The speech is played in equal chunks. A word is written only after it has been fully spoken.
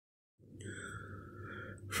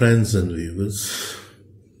Friends and viewers,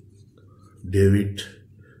 David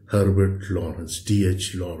Herbert Lawrence,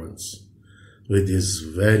 D.H.Lawrence, with his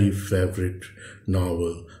very favorite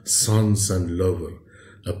novel, Sons and Lover,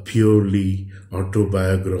 a purely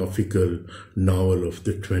autobiographical novel of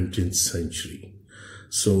the 20th century.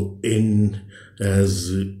 So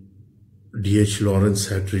as D.H. Lawrence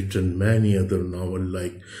had written many other novels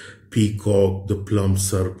like Peacock, The Plum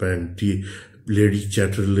Serpent, Lady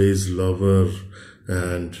Chatterley's Lover,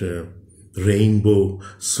 and Rainbow.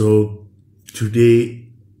 So today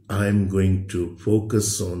I'm going to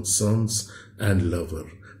focus on Sons and Lover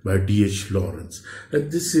by D.H. Lawrence. And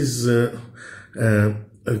this is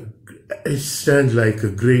it stands like a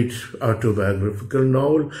great autobiographical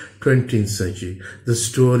novel, 20th century. The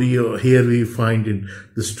story, here we find in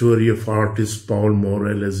the story of artist Paul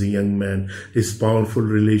Morrell as a young man, his powerful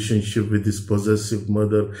relationship with his possessive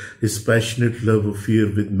mother, his passionate love affair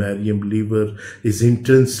with Mariam Lever, his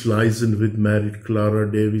intense liaison with married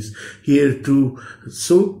Clara Davis. Here too,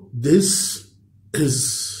 so this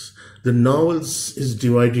is, the novels is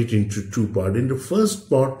divided into two parts. In the first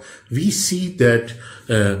part, we see that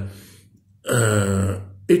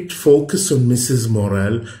it focuses on Mrs.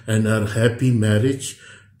 Morrell and her happy marriage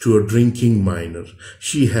to a drinking minor.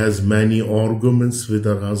 She has many arguments with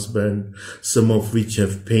her husband, some of which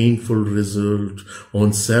have painful results.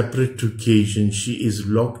 On separate occasions, she is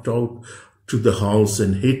locked out to the house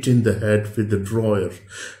and hit in the head with a drawer.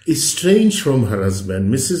 Estranged from her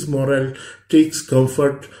husband, Mrs. Morrell takes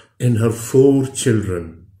comfort in her 4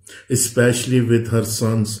 children, especially with her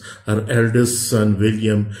sons. Her eldest son,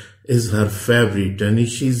 William, is her favorite, and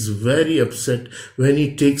she is very upset when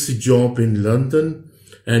he takes a job in London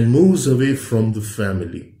and moves away from the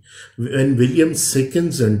family. When William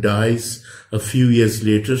sickens and dies a few years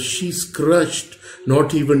later, she's crushed,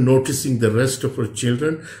 not even noticing the rest of her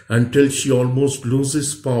children until she almost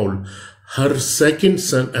loses Paul, her second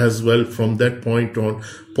son as well. From that point on,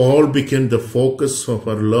 Paul became the focus of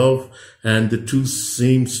her love, and the two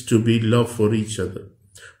seems to be love for each other.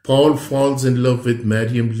 Paul falls in love with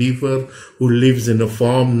Mariam Lever, who lives in a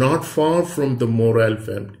farm not far from the Morrell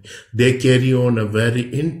family. They carry on a very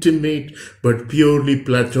intimate but purely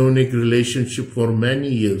platonic relationship for many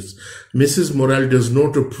years. Mrs. Morrell does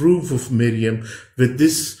not approve of Mariam. With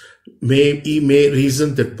this, he may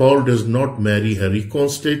reason that Paul does not marry her. He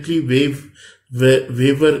constantly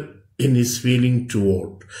waver in his feeling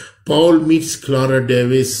toward. Paul meets Clara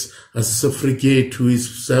Davis, a suffragette who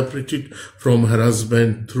is separated from her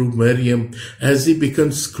husband through Mariam. As he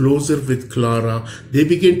becomes closer with Clara, they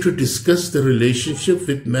begin to discuss the relationship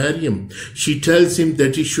with Mariam. She tells him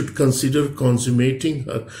that he should consider consummating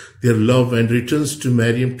their love, and returns to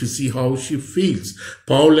Mariam to see how she feels.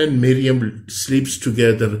 Paul and Mariam sleeps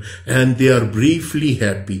together, and they are briefly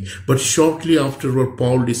happy. But shortly afterward,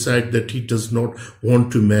 Paul decides that he does not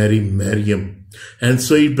want to marry Mariam, and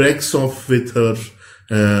so he breaks off with her.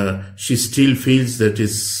 She still feels that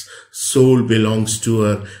his soul belongs to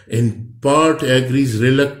her. In part, agrees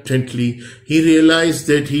reluctantly. He realized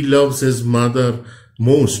that he loves his mother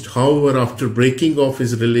most. However, after breaking off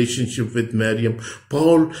his relationship with Mariam,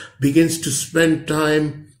 Paul begins to spend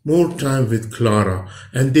more time with Clara,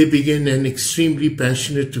 and they begin an extremely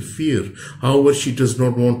passionate affair. However, she does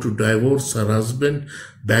not want to divorce her husband,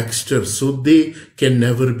 Baxter, so they can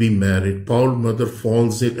never be married. Paul's mother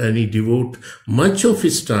falls ill, and he devotes much of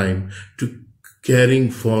his time to caring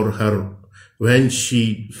for her. When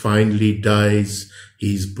she finally dies,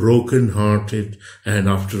 he is broken-hearted, and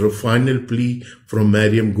after a final plea from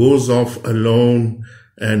Mariam, goes off alone.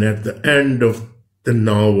 And at the end of the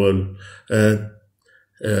novel,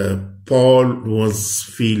 Paul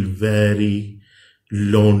feel very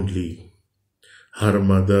lonely. Her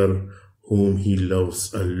mother, whom he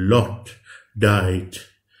loves a lot, died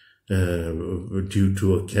due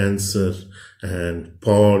to a cancer, and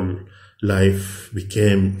Paul's life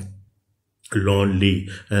became lonely,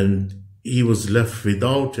 and he was left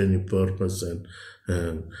without any purpose and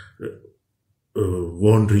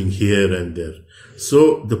wandering here and there.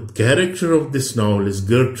 So the character of this novel is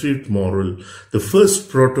Gertrude Morrell, the first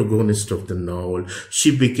protagonist of the novel.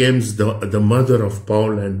 She becomes the mother of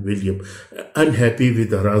Paul and William, unhappy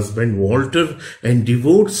with her husband Walter, and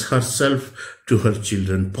devotes herself to her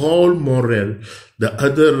children. Paul Morrell, the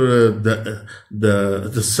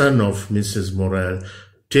son of Mrs. Morrell,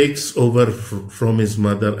 takes over from his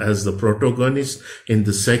mother as the protagonist in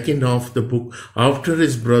the second half of the book. After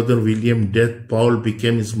his brother William's death, Paul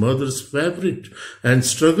became his mother's favorite and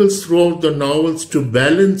struggles throughout the novels to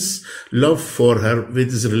balance love for her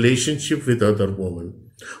with his relationship with other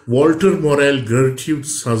women. Walter Morel,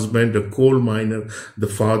 Gertrude's husband, a coal miner, the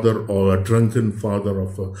father or a drunken father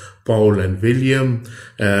of Paul and William.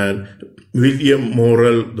 And William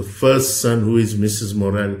Morel, the first son, who is Mrs.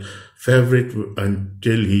 Morel, favorite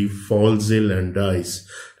until he falls ill and dies.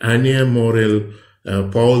 Anna Morel,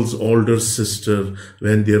 Paul's older sister,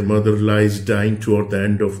 when their mother lies dying toward the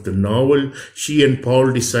end of the novel, she and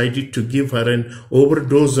Paul decided to give her an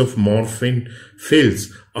overdose of morphine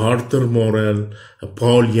pills. Arthur Morel,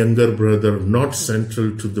 Paul's younger brother, not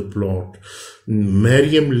central to the plot.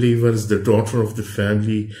 Miriam Levers, the daughter of the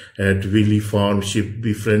family at Willie Farm, she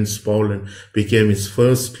befriends Paul and became his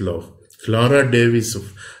first love. Clara Davis,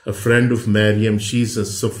 a friend of Miriam, she's a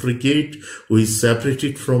suffragette who is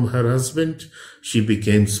separated from her husband. She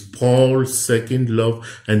becomes Paul's second love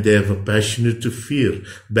and they have a passionate affair.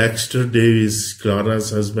 Baxter Davis,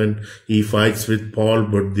 Clara's husband, he fights with Paul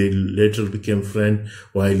but they later become friends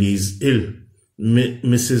while he is ill.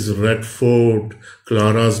 Mrs. Redford,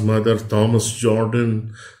 Clara's mother, Thomas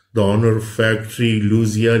Jordan, The Honor Factory,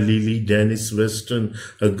 Lucia Lily, Dennis Weston,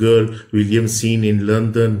 a girl, William seen in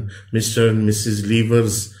London, Mr. and Mrs.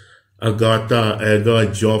 Levers, Agatha,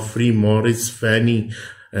 Aga, Geoffrey, Morris, Fanny,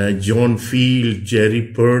 John Field,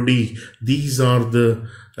 Jerry Purdy. These are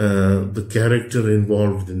the character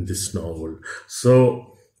involved in this novel.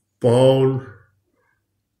 So, Paul,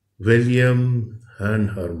 William,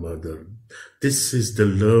 and her mother. This is the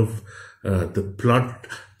love, the plot,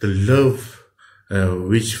 the love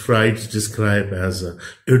which Freud described as a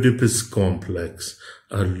Oedipus complex,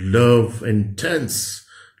 a love, intense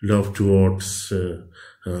love towards her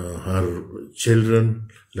children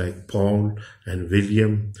like Paul and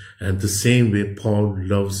William, and the same way Paul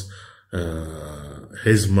loves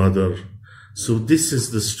his mother. So this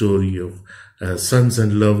is the story of Sons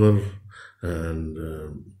and Lover,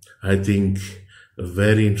 and I think a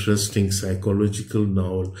very interesting psychological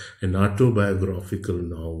novel, an autobiographical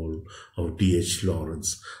novel of D.H.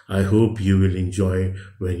 Lawrence. I hope you will enjoy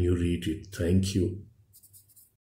when you read it. Thank you.